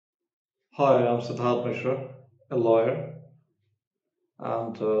Hi, I'm Siddharth Mishra, a lawyer,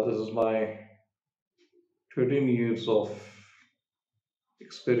 and this is my 13 years of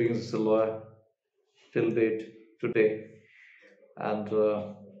experience as a lawyer till date today. And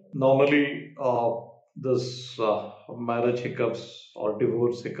normally, this marriage hiccups or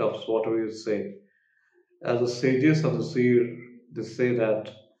divorce hiccups, whatever you say, as the sages of the seer, they say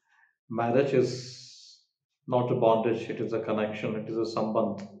that marriage is not a bondage; it is a connection, it is a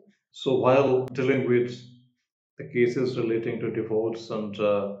sambandh. So while dealing with the cases relating to divorce and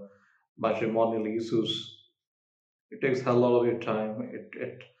matrimonial issues, it takes a lot of your time.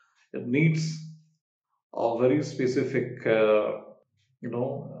 It needs a very specific, a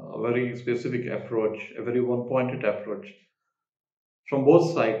very specific approach, a very one-pointed approach from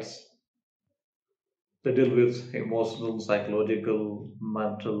both sides. They deal with emotional, psychological,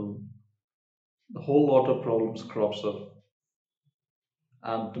 mental, a whole lot of problems crops up.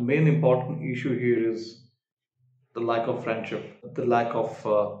 And the main important issue here is the lack of friendship, the lack of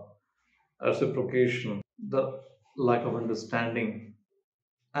reciprocation, the lack of understanding.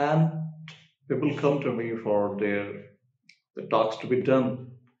 And people come to me for their the talks to be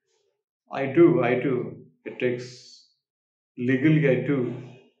done. I do. It takes legally I do.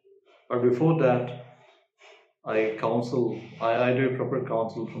 But before that, I counsel. I do proper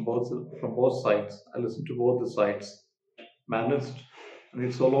counsel from both sides. I listen to both the sides. Managed, and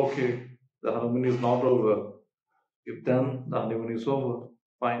it's all okay. The honeymoon is not over. If then the honeymoon is over,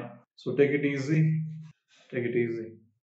 fine. So take it easy. Take it easy.